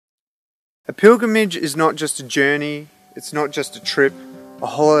A pilgrimage is not just a journey, it's not just a trip, a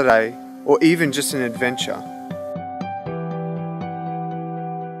holiday, or even just an adventure.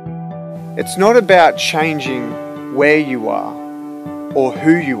 It's not about changing where you are or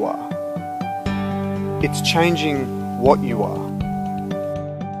who you are. It's changing what you are.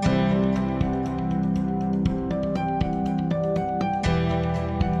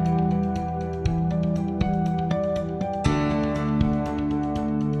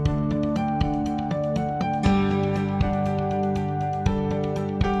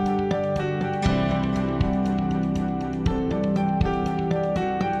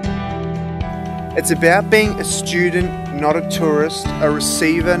 It's about being a student, not a tourist, a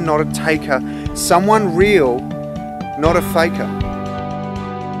receiver, not a taker, someone real, not a faker.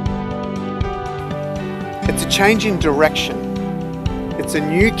 It's a change in direction. It's a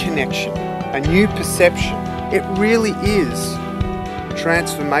new connection, a new perception. It really is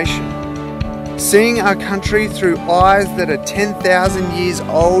transformation. Seeing our country through eyes that are 10,000 years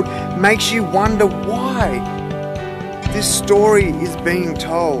old makes you wonder why this story is being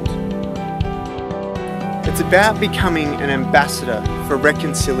told. It's about becoming an ambassador for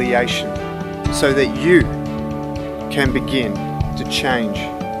reconciliation so that you can begin to change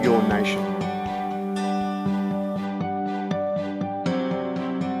your nation.